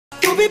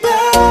me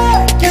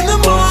back in the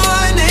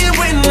morning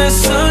when the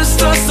sun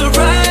starts to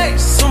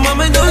rise. So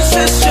mama, don't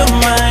stress your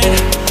mind.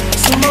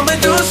 So mama,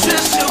 don't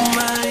stress your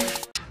mind.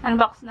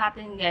 Unbox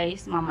natin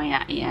guys,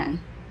 mamaya yan.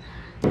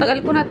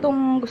 Tagal ko na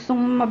itong gustong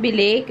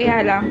mabili,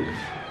 kaya lang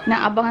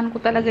naabangan ko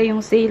talaga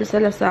yung sale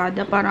sa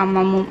Lazada para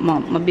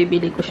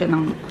mabibili ko siya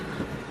ng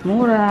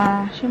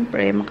mura.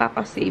 Siyempre,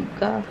 makakasave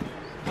ka.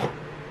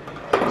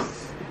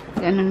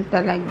 Ganun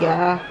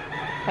talaga.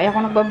 Kaya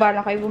kung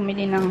nagbabala kayo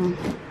bumili ng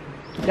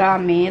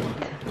gamit,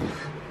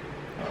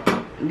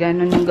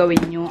 ganun yung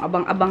gawin nyo.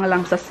 Abang-abang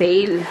lang sa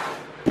sale.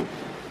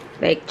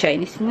 Like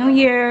Chinese New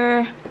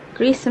Year,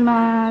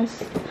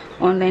 Christmas,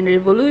 online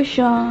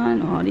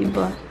revolution, o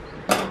diba?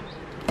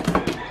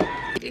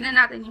 Tingnan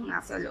natin yung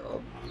nasa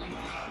loob.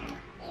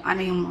 Ano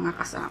yung mga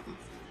kasama.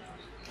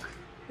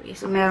 Okay,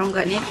 so merong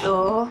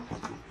ganito.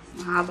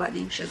 Mahaba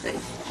din siya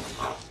guys.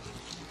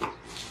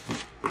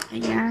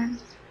 Ayan.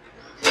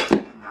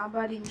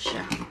 Mahaba din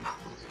siya.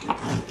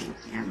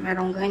 Ayan,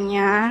 merong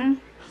ganyan.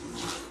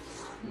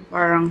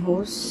 Parang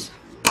hose.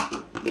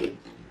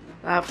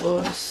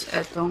 Tapos,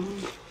 etong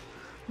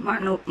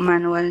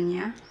manual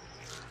niya.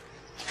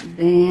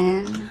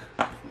 Then,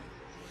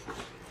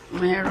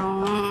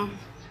 merong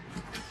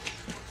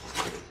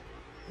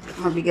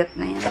mabigat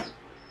na yan.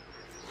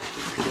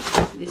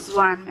 This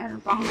one,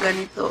 meron pang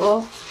ganito,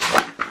 oh.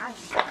 Ay.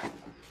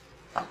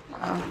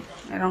 Oh,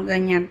 merong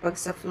ganyan pag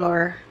sa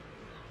floor.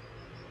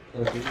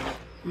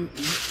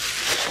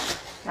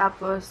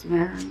 Tapos,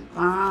 meron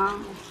pang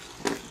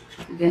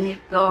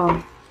ganito.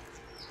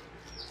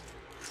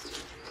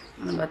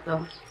 Ano ba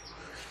to?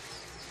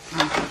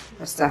 Ah,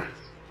 basta.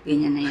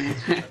 Ganyan na yan.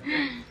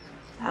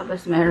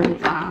 Tapos, meron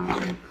pang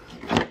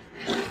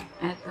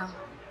eto.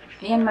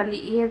 Ayan,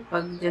 maliit.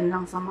 Pag dyan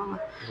lang sa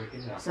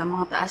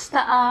mga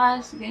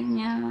taas-taas.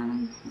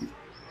 Ganyan.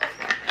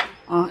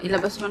 O,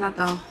 ilabas mo na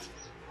to.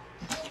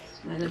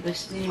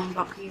 Lalabas na yung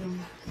vacuum.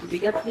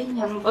 Bigat din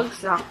yan.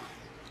 Bagsak.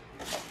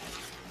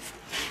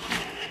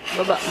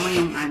 Baba mo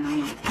yung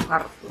yung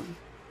karton.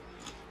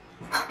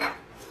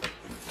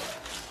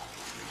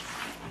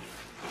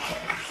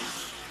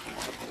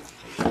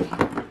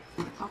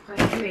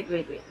 Okay,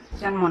 wait.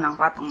 Diyan muna,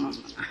 patong mo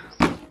muna.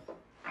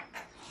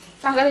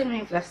 Tanggalin mo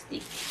yung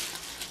plastic.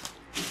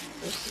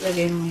 Tapos,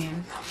 lagay mo yan.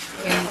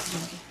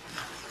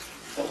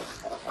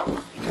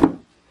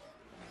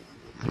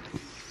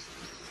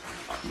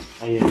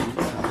 Ayan.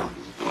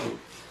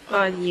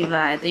 Oh,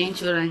 diba? Ito yung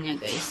tsura niya,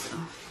 guys.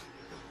 Oh.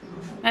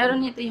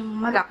 Meron ito yung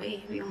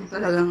malaki. Yung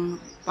talagang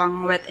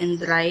pang wet and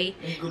dry.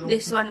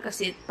 This one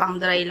kasi pang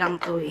dry lang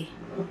to eh.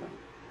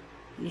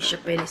 Hindi siya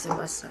pwede sa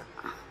basa.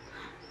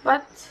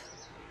 But,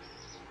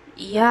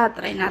 yeah,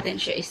 try natin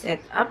siya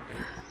i-set up.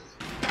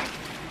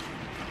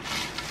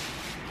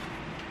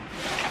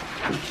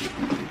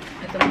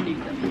 Ito muna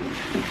yung damit.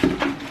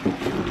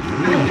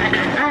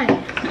 Ay!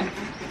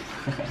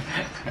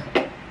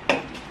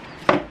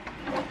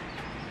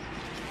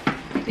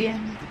 Ito yan.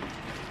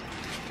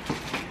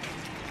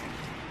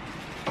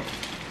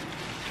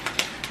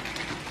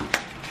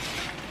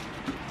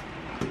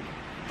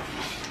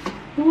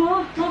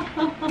 Wow!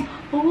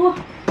 Wow!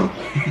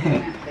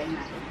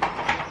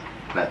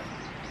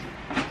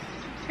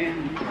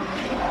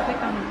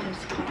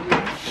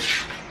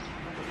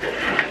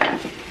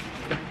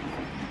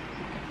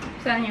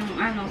 Saan yung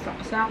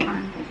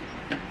saksakan?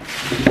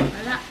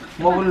 Wala.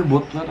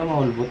 Mahulbot. Nata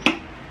mahulbot.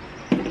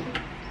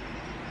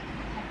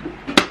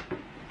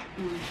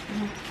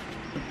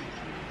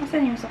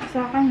 Saan yung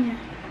saksakan niya?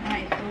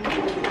 Ah, ito.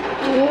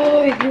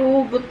 Uy,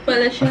 gubot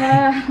pala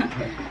siya.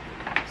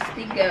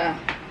 Stiga.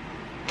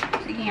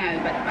 Sige nga,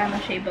 paano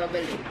siya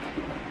ibabalik?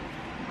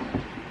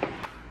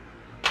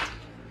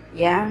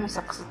 Yan,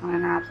 masaksak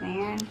na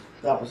natin.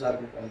 Tapos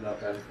atin ang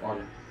dapat on.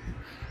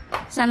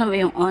 Saan ba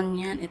yung on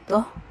yan?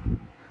 Ito?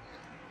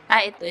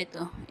 Ah, ito.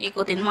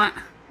 Ikutin mo nga.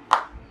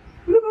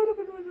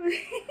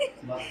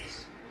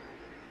 Box.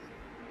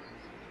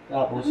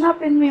 Tapos?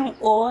 Hanapin mo yung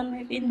on.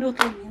 May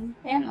pindutin yan.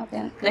 Ayan,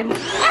 okay. Try mo.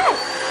 Ay!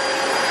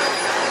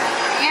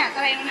 Ayan,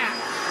 try mo na.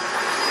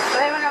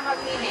 Try mo na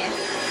maglinis.